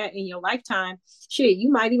where you at in your lifetime, shit, you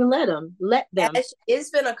might even let them. It's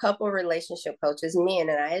been a couple of relationship coaches, men,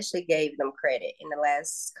 and I actually gave them credit in the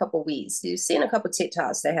last couple of weeks. You've seen a couple of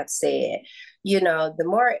TikToks that have said, the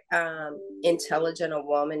more intelligent a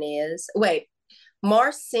woman is,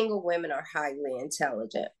 more single women are highly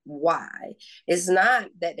intelligent. Why? It's not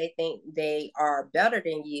that they think they are better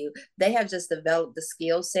than you. They have just developed the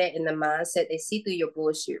skill set and the mindset. They see through your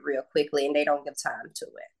bullshit real quickly and they don't give time to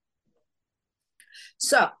it.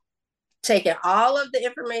 So, taking all of the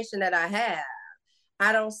information that I have,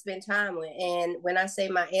 I don't spend time with. And when I say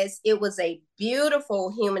my ex, it was a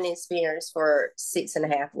beautiful human experience for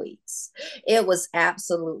 6.5 weeks. It was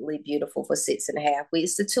absolutely beautiful for 6.5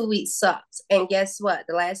 weeks. The 2 weeks sucked. And guess what?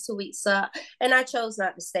 The last 2 weeks sucked. And I chose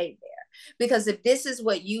not to stay there. Because if this is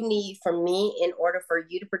what you need from me in order for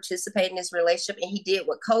you to participate in this relationship, and he did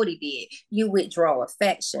what Cody did, you withdraw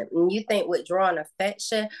affection. And you think withdrawing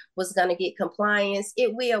affection was going to get compliance,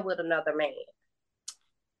 it will with another man.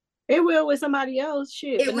 It will with somebody else.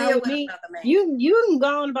 Shit. It but will not with with me. another man. You can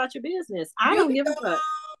go on about your business. I don't give a fuck.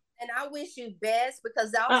 And I wish you best,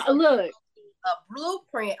 because also look, a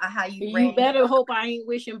blueprint of how you better hope I ain't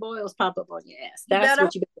wishing boils pop up on your ass. That's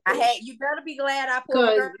what you better wish. You better be glad I pulled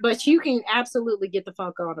a girl. But you can absolutely get the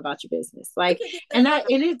fuck on about your business. Like, and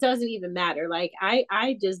it doesn't even matter. Like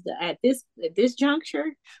I just at this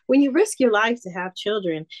juncture, when you risk your life to have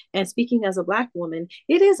children, and speaking as a Black woman,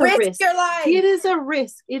 it is a risk. Your life. It is a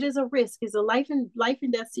risk. It is a risk. It's a life and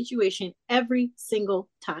death situation every single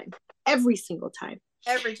time. Every single time.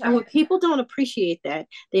 Every time. And when people don't appreciate that,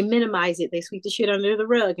 they minimize it. They sweep the shit under the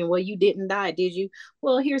rug. And well, you didn't die, did you?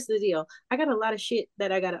 Well, here's the deal. I got a lot of shit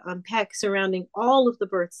that I got to unpack surrounding all of the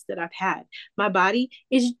births that I've had. My body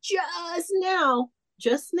is just now,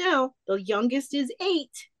 the youngest is 8,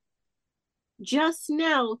 just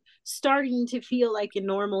now starting to feel like a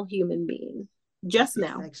normal human being. Just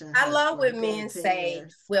now. I love when men say,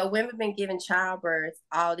 well, women been giving childbirth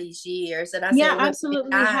all these years. And I say,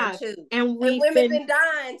 absolutely have. Too. And women been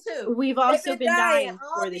dying too. We've also been dying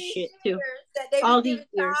for this shit too. All these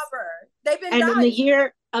years. They've been and dying. In the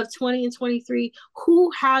year of 20 and 23, who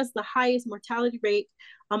has the highest mortality rate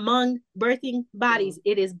among birthing bodies?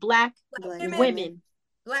 It is Black women.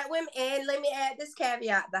 Black women, and let me add this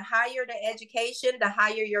caveat: the higher the education, the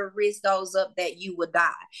higher your risk goes up that you will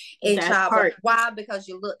die in childbirth. Why? Because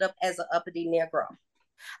you looked up as an uppity Negro.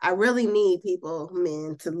 I really need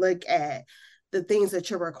men, to look at the things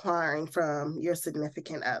that you're requiring from your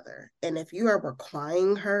significant other. And if you are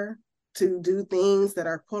requiring her to do things that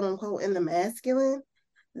are quote unquote in the masculine,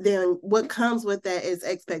 then what comes with that is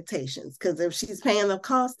expectations. Because if she's paying the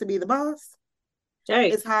cost to be the boss,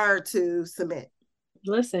 it's hard to submit.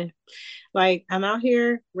 Listen, like, I'm out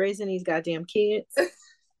here raising these goddamn kids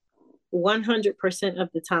 100% of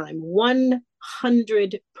the time. 100%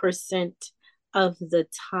 of the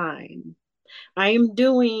time. I am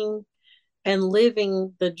doing and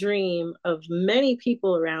living the dream of many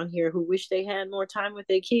people around here who wish they had more time with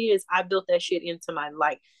their kids. I built that shit into my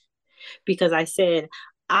life because I said,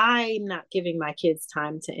 I'm not giving my kids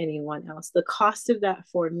time to anyone else. The cost of that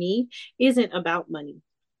for me isn't about money.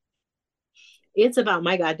 It's about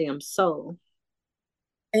my goddamn soul.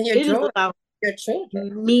 And it is about your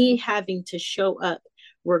children. Me having to show up,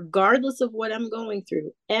 regardless of what I'm going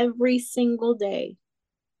through, every single day,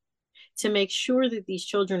 to make sure that these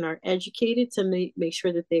children are educated, to make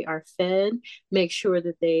sure that they are fed, make sure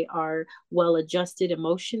that they are well adjusted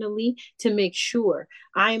emotionally, to make sure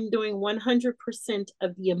I'm doing 100%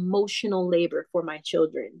 of the emotional labor for my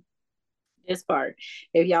children. This part.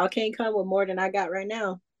 If y'all can't come with more than I got right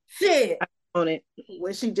now, shit. On it.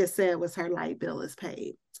 What she just said was her light bill is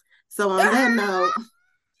paid. So on that note,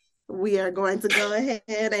 we are going to go ahead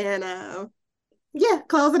and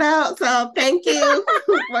close it out. So thank you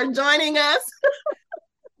for joining us.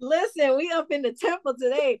 Listen, we up in the temple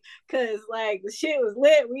today because like the shit was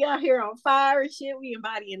lit. We out here on fire and shit. We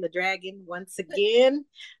embodying the dragon once again.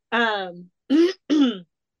 Um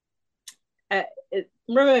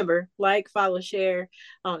remember, like, follow, share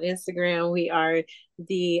on Instagram. We are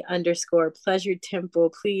the underscore pleasure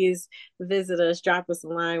temple. Please visit us, drop us a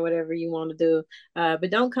line, whatever you want to do.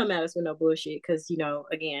 But don't come at us with no bullshit because, you know,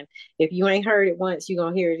 again, if you ain't heard it once, you're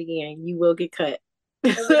going to hear it again. You will get cut.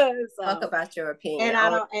 Talk So, about your and opinion.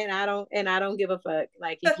 I don't give a fuck.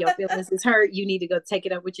 Like, if your feelings is hurt, you need to go take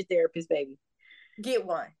it up with your therapist, baby. Get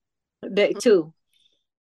one. Two.